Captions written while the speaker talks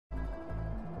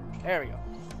There we go.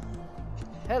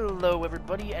 Hello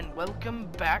everybody and welcome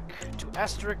back to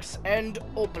Asterix and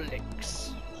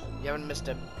Obelix. You haven't missed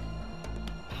a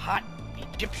hot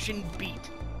Egyptian beat.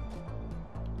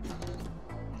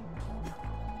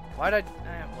 Why'd I...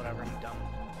 whatever, I'm dumb.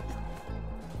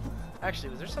 Actually,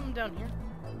 was there something down here?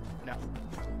 No.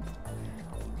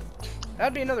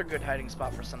 That'd be another good hiding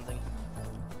spot for something.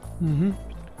 Mm-hmm.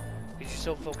 Because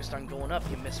you're so focused on going up,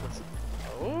 you miss what's...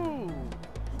 Oh!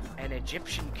 An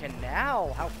Egyptian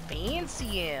canal! How fancy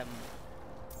him!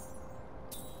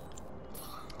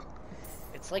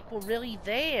 It's like we're really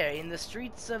there in the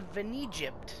streets of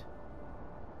Egypt.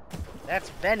 That's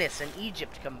Venice and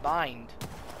Egypt combined.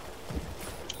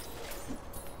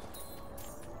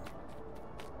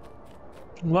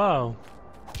 Wow.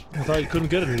 I thought you couldn't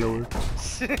get any lower.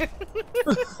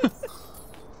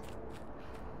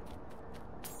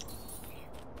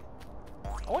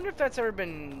 I wonder if that's ever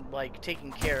been, like,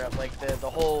 taken care of. Like,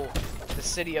 the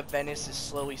city of Venice is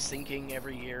slowly sinking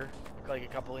every year. Like, a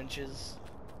couple inches.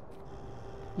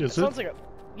 Yes, Sounds like a...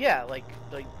 Yeah, like,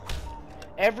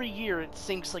 every year it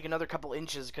sinks, like, another couple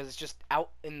inches because it's just out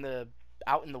in the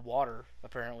water,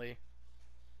 apparently.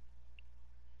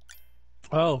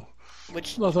 Oh.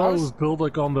 Which, I thought it was built,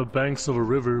 like, on the banks of a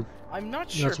river. I'm not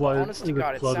sure, That's but why honest to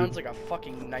God, it flooded. sounds like a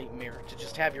fucking nightmare to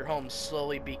just have your home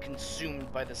slowly be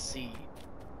consumed by the sea.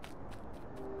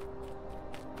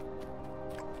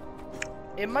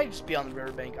 It might just be on the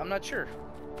riverbank. I'm not sure.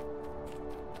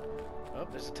 Oh,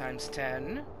 there's a times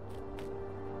 10.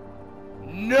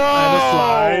 No!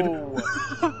 And a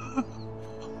slide.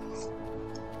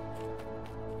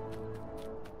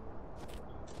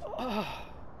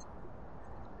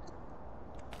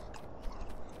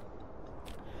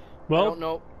 Well, I don't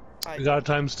know. you got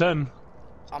times 10.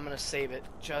 I'm gonna save it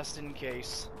just in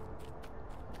case.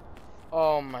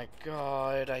 Oh my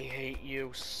God, I hate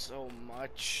you so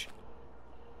much.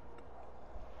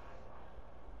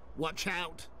 Watch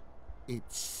out!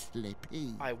 It's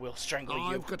Slippy. I will strangle you.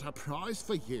 I've got a prize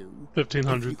for you.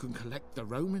 1500. If you can collect the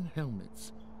Roman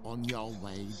helmets on your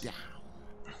way down.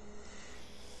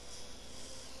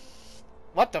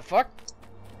 What the fuck?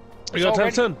 You got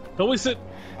times 10. Don't waste it.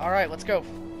 Alright, let's go.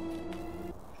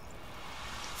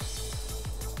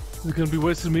 Is it gonna be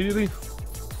wasted immediately?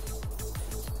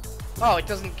 Oh, it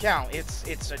doesn't count. It's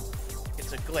a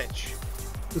glitch.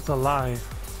 It's a lie.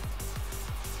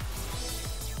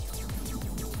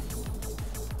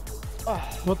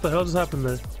 Oh, What the hell just happened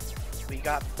there? we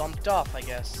got bumped off, I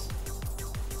guess.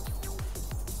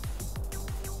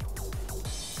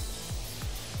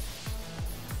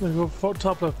 There you go,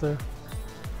 top left there.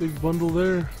 Big bundle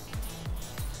there.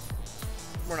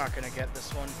 We're not gonna get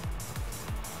this one.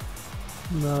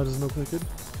 No, it doesn't look like it.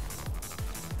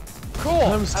 Cool.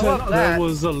 Times 10. I love that. There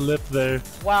was a lip there.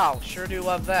 Wow, sure do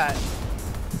love that.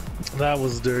 That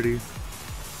was dirty.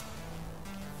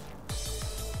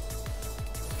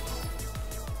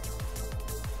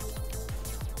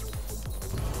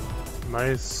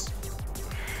 Nice.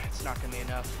 It's not gonna be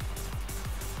enough.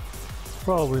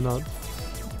 Probably not.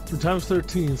 And times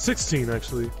 13. 16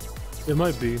 actually. It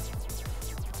might be. If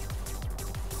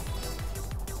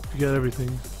you get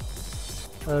everything.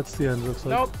 That's the end, looks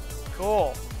like. Nope.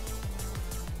 Cool.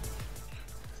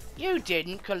 You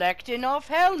didn't collect enough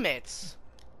helmets.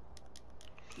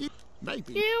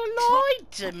 Maybe. You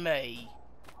lied to me.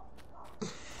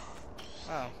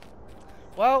 Oh.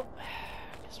 Well, I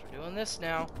guess we're doing this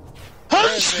now.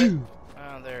 Where is it? Achoo!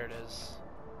 Oh, there it is.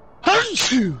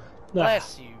 Achoo!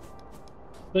 Bless you.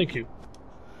 Thank you.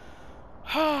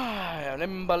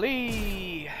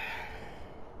 Limbali.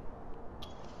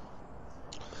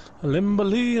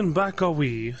 Limbalee and back are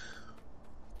we.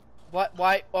 What?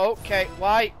 Why? Okay.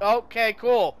 Why? Okay.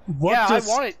 Cool. What yeah, does-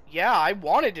 I wanted. Yeah, I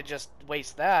wanted to just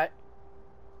waste that.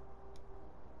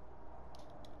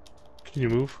 Can you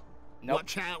move? Nope.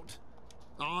 Watch out!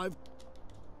 I've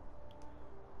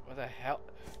What the hell?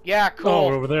 Yeah. Oh, Cool.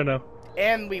 we're over there now.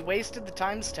 And we wasted the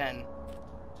times 10.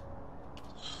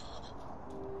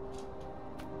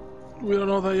 We don't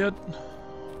know that yet.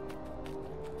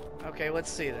 Okay. Let's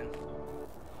see then.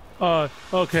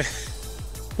 Okay.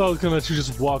 Thought I was gonna let you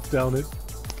just walk down it.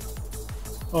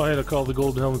 Oh, I had to call the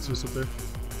golden helmets just up there.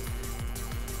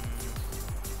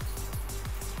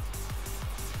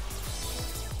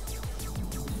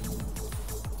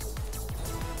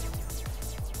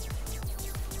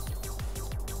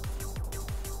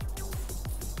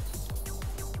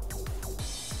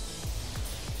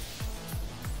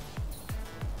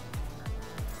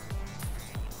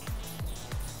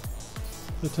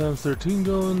 The times 13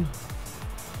 going.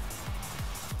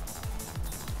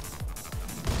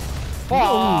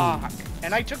 Fuck!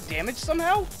 And I took damage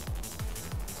somehow?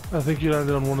 I think you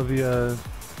landed on one of the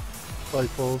light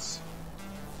poles.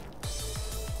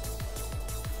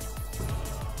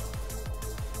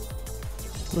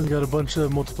 We got a bunch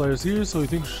of multipliers here, so I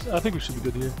think we should be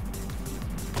good here.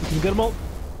 We can get them all,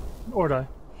 or die.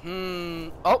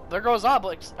 Oh, there goes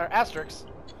Obelix or Asterix.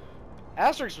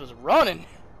 Asterix was running.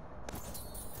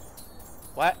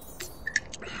 What?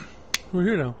 We're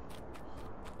here now.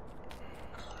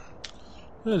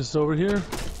 Yeah, just over here.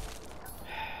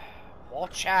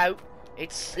 Watch out!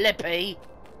 It's slippy.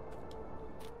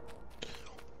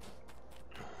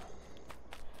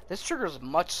 This triggers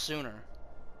much sooner.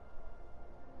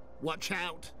 Watch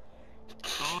out.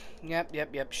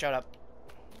 Yep. Shut up.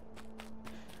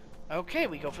 Okay,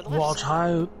 we go for the left Watch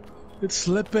side. out! It's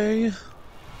slippy.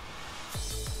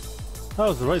 That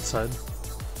was the right side.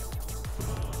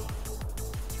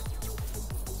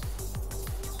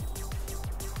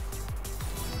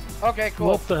 Okay, cool.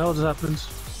 What the hell just happened?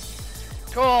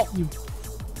 Cool.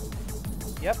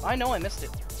 Yep, I know I missed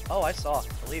it. Oh, I saw.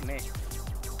 Believe me.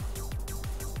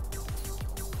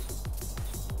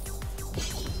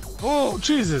 Oh,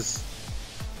 Jesus!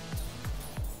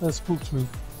 That spooked me.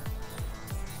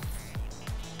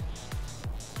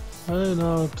 Hey,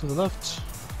 now to the left.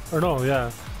 Or no,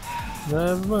 yeah.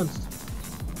 Never mind.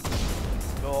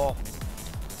 Cool.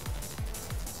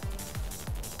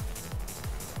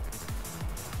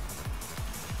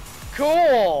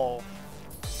 Cool!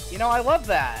 You know, I love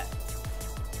that.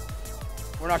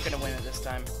 We're not gonna win it this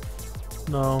time.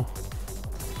 No.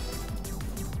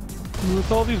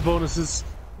 With all these bonuses,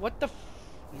 What the f-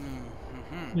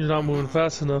 you're not moving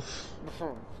fast enough.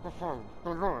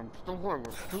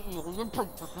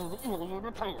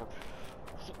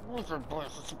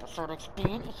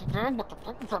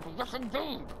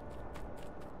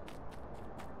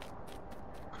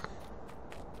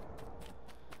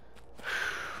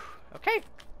 Okay.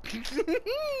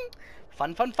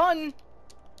 Fun.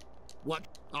 What?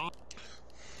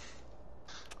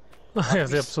 I have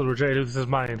the episode where Jay loses his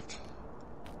mind.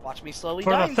 Watch me slowly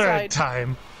For die the third inside.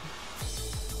 time.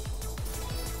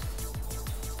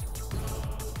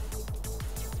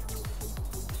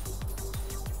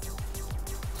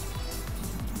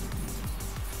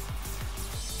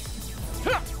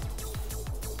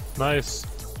 Nice.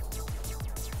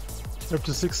 Up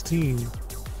to 16.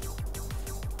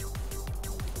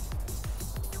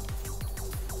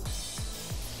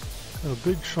 Got a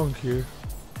big chunk here.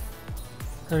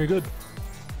 Very good.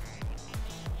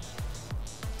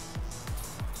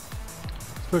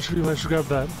 Especially if you manage to grab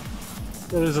that.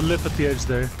 Yeah, there's a lip at the edge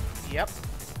there. Yep.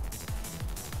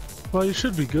 Well, you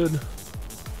should be good.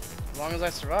 As long as I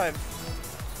survive.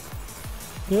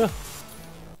 Yeah.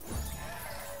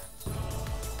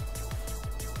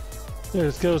 Yeah,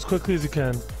 just go as quickly as you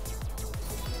can.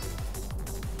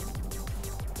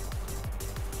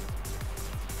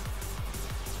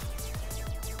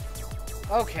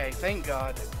 Okay, thank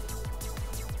God.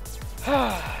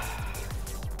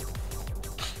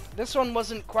 This one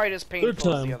wasn't quite as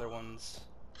painful as the other ones.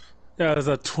 Yeah, there's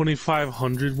a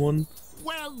 2500 one.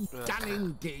 Well done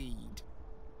indeed.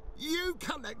 You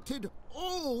collected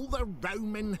all the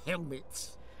Roman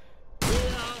helmets. Here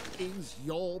is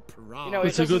your prize. You know, it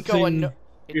It's a doesn't good go thing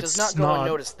it does not it's go not.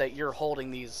 unnoticed that you're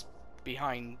holding these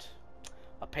behind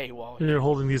a paywall. And you're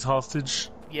holding these hostage.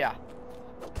 Yeah.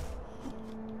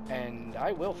 And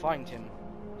I will find him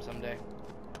someday.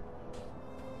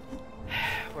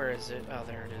 Where is it? Oh,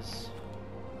 there it is.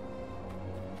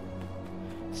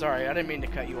 Sorry, I didn't mean to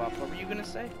cut you off. What were you gonna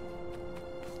say?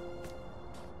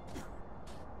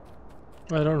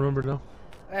 I don't remember now.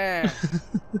 Eh.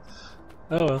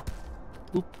 Oh well.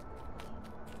 Oop.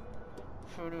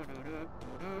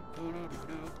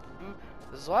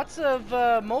 There's lots of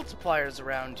multipliers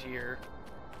around here.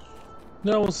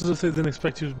 No, almost as if they didn't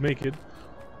expect you to make it.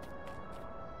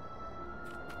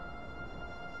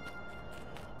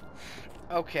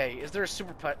 Okay, is there a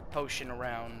super potion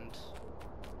around?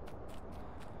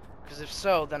 Because if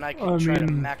so, then I can try to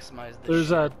maximize this. There's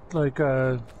that, like,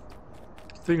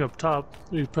 thing up top.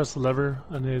 You press the lever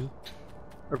and it,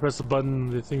 or press the button,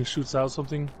 the thing shoots out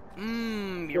something.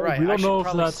 You're right. We I don't should know if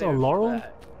probably that's a save laurel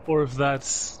that. or if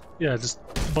that's, yeah, just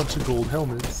a bunch of gold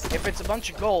helmets. If it's a bunch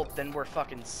of gold, then we're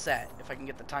fucking set. If I can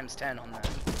get the times 10 on that.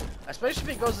 Especially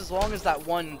if it goes as long as that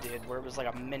one did, where it was like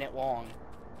a minute long.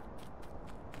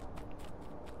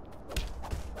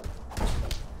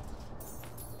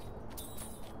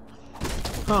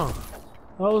 Huh.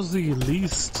 That was the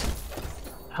least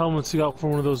helmets you got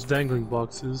from one of those dangling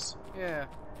boxes. Yeah.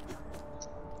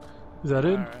 Is that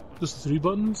it? Alright. Just 3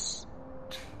 buttons?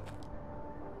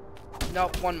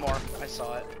 Nope, one more. I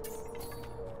saw it.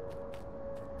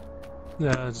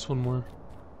 Yeah, just one more.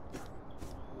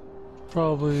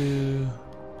 Probably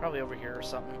Probably over here or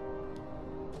something.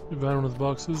 behind one of the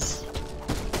boxes.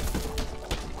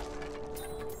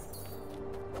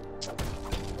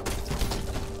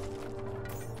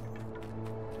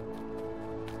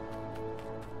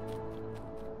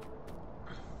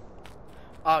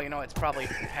 Oh, you know, it's probably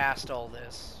past all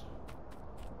this.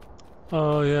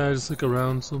 Oh yeah, just like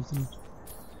around something.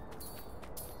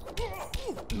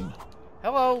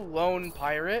 Hello, lone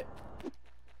pirate.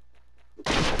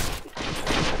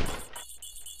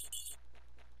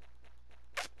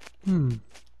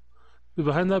 They're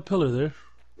behind that pillar there.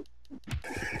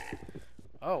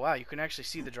 Oh wow, you can actually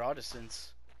see the draw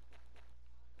distance.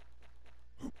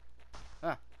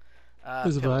 Huh.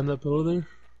 Is it pillar. behind that pillar there?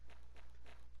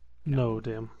 No,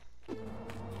 damn.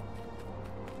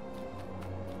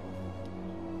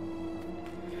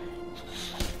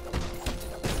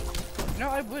 No,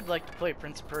 I would like to play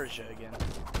Prince of Persia again.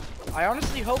 I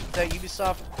honestly hope that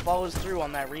Ubisoft follows through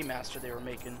on that remaster they were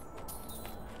making.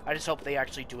 I just hope they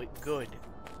actually do it good.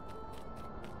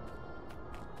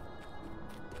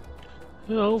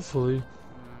 Yeah, hopefully.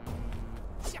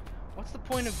 What's the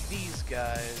point of these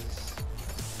guys?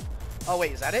 Oh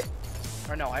wait, is that it?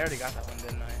 Or no, I already got that one,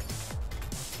 didn't I?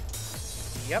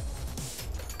 Yep.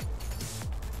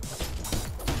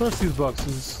 Press these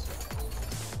boxes.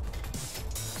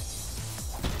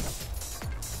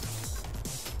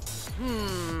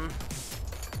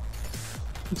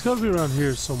 It's gotta be around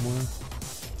here somewhere.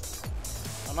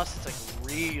 Unless it's like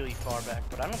really far back,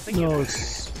 but I don't think No, it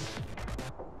it's...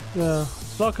 Yeah,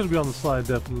 it's not gonna be on the slide,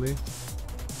 definitely.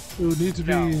 It would need to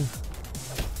be... No.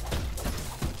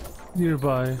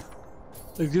 nearby.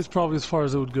 Like, this is probably as far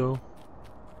as it would go.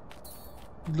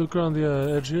 Look around the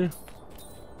edge here.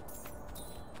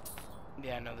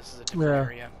 Yeah, no, this is a different Yeah.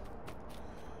 area.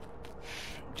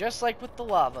 Just like with the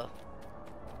lava.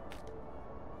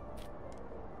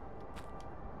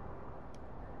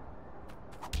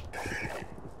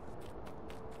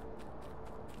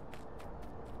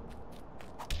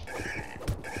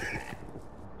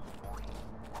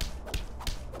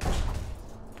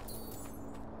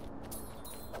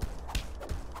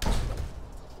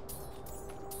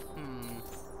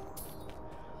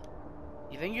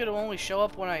 You think it'll only show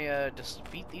up when I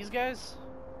defeat these guys?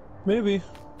 Maybe.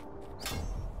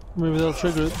 Maybe that'll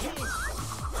trigger it.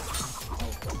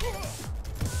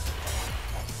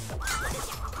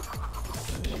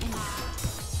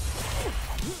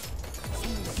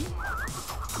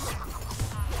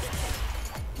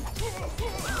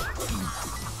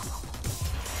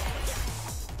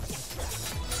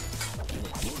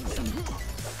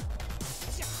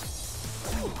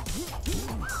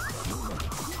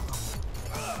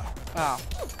 Oh.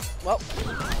 Well.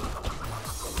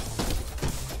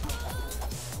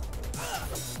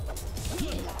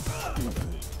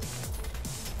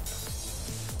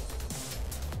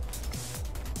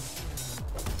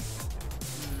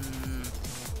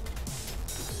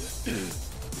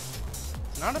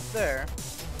 It's not up there.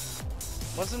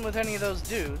 Wasn't with any of those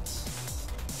dudes.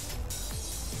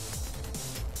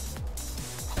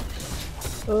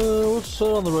 What's that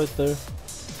on the right there?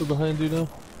 They're behind you now.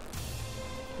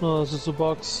 No, that's just a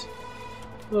box.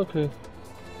 Okay.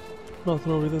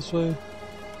 Nothing over this way.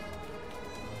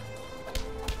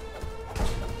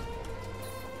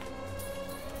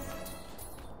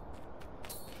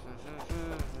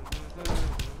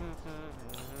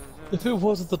 If it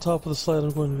was at the top of the slide,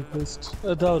 I'm going to be pissed.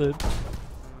 I doubt it.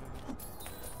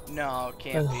 No, it I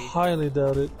can't be. highly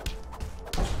doubt it.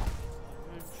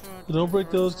 You don't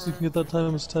break those because you can get that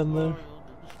times 10 there.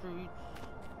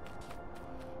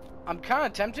 I'm kind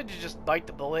of tempted to just bite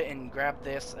the bullet and grab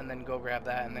this and then go grab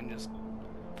that and then just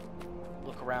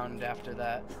look around after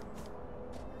that.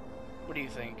 What do you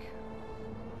think?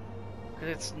 Because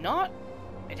it's not...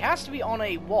 It has to be on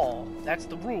a wall. That's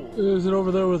the rule. Is it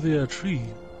over there with the tree?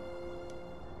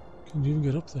 Can you even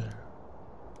get up there?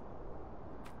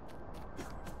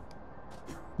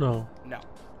 No. No.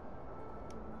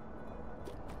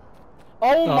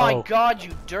 Oh my Oh. god,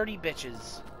 you dirty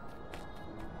bitches.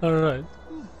 Alright.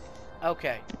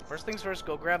 Okay, first things first,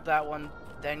 go grab that one,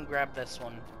 then grab this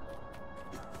one.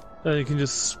 Then you can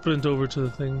just sprint over to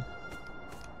the thing.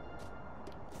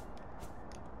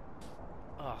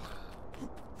 Ugh.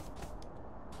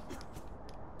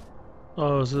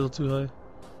 Oh, it's a little too high.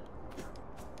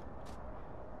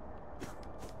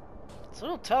 It's a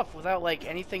little tough without, like,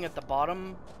 anything at the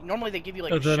bottom. Normally they give you,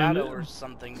 like, a Then shadow or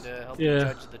something to help you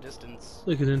Yeah. judge the distance.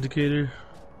 Like an indicator.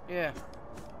 Yeah.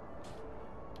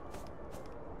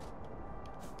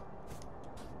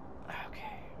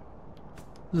 Okay.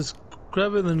 Just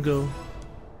grab it and then go.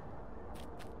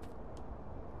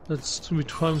 That's gonna be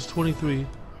times 23.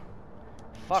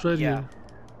 Fuck right yeah. here.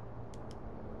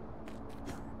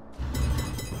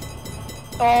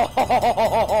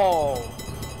 Oh!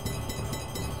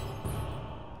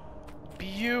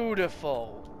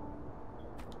 Beautiful.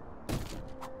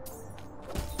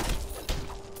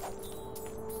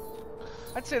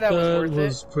 I'd say that was worth it. That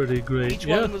was pretty great. Each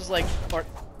yeah. one was like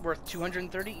worth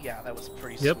 230. Yeah, that was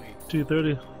pretty Yep. sweet.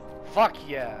 230. Fuck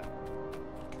yeah.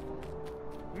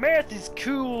 Math is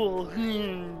cool.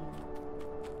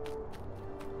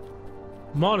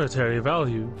 Monetary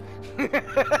value.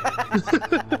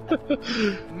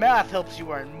 Math helps you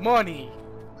earn money.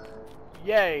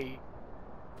 Yay.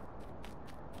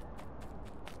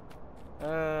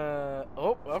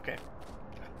 Oh, okay.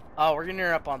 Oh, we're getting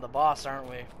up on the boss, aren't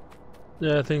we?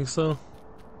 Yeah, I think so.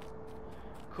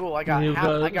 Cool, I got You've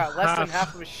I got less than half.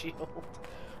 half of a shield.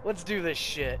 Let's do this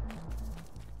shit.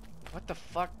 What the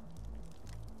fuck?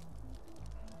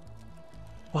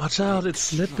 Watch out, it's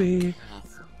slippy. Careful.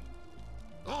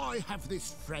 I have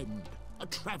this friend, a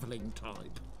travelling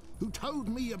type, who told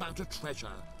me about a treasure,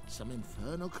 some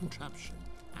infernal contraption,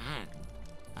 and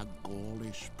a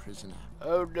Gaulish prisoner.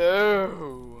 Oh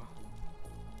no.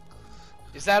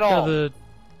 Is that Yeah, all? the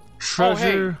Oh,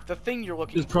 hey, treasure the thing you're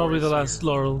looking is for probably is the last here.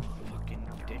 laurel. Fucking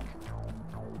dick.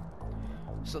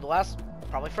 So the last,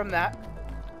 probably from that.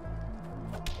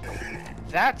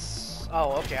 That's,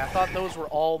 oh, okay, I thought those were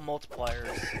all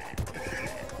multipliers.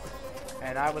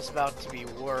 And I was about to be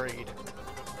worried.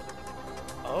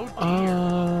 Oh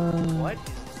dear. What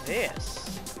is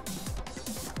this?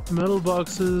 Metal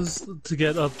boxes to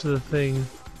get up to the thing.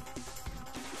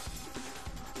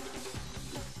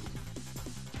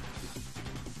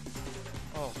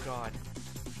 Oh god.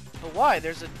 But why?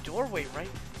 There's a doorway right.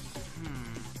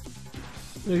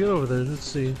 Yeah, get over there, let's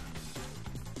see.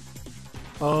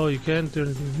 Oh, you can't do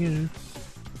anything here.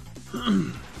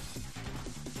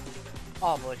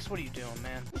 Obelix, what are you doing,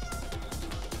 man?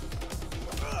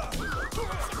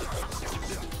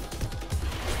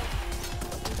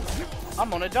 I'm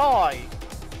gonna die!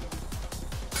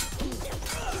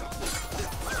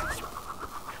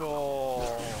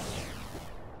 Cool.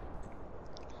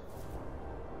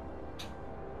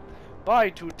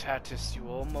 Bye, Tutatis, you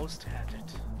almost had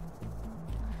it.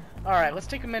 Alright, let's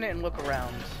take a minute and look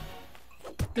around.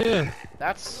 Yeah,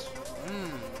 That's...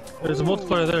 there's a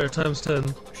multiplier there, times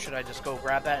 10. Should I just go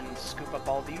grab that and scoop up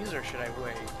all these, or should I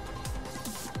wait?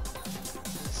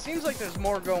 Seems like there's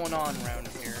more going on around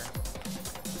here.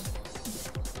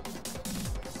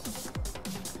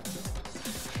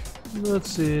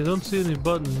 Let's see, I don't see any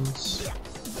buttons.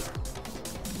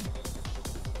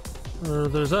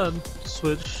 There's that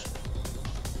switch.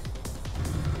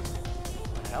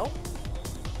 What the hell?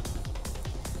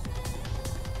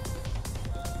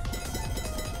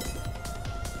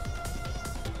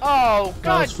 Oh,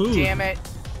 god it's food. damn it!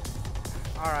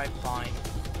 Alright, fine.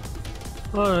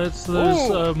 Alright, so there's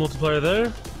Ooh. a multiplier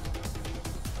there.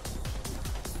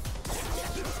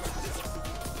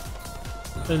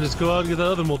 And just go out and get that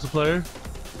other multiplier.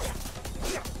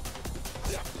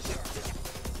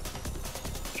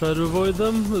 Try to avoid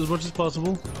them as much as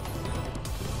possible.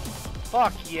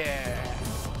 Fuck yeah!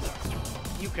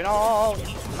 You can all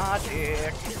eat my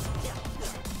dick.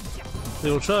 They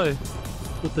will try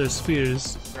with their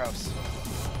spears. Gross.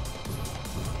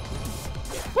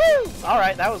 Woo!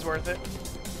 Alright, that was worth it.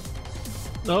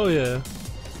 Oh yeah.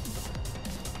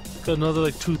 Got another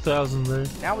like 2,000 there.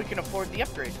 Now we can afford the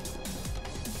upgrade.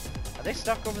 Are they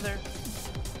stuck over there?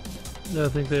 Yeah, I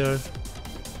think they are.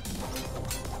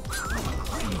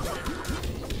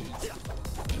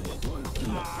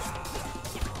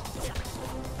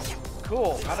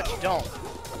 Cool, how about you don't?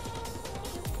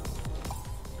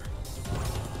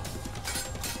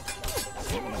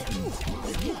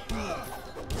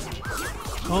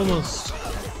 Almost.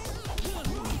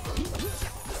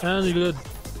 And you're good.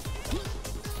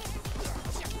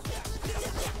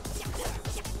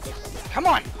 Come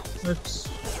on! Oops.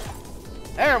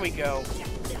 There we go.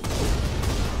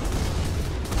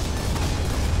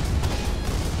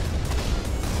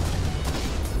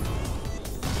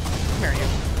 Come here, you.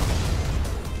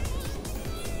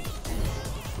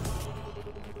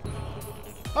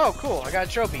 Oh, cool, I got a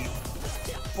trophy.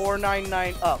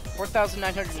 499 up.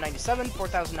 4,997,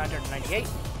 4,998,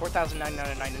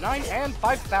 4,999, and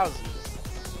 5,000.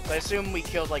 So I assume we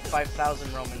killed like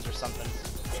 5,000 Romans or something.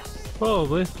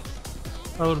 Probably.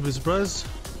 I wouldn't be surprised.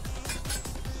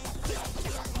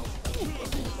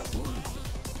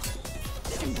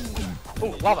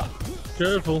 Ooh, lava.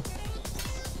 Careful.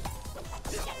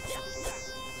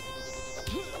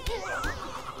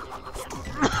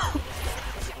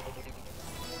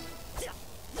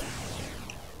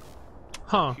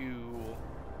 Huh. Cool.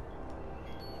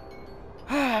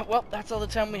 Well, that's all the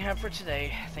time we have for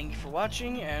today. Thank you for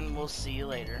watching, and we'll see you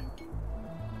later.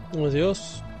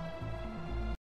 Adios.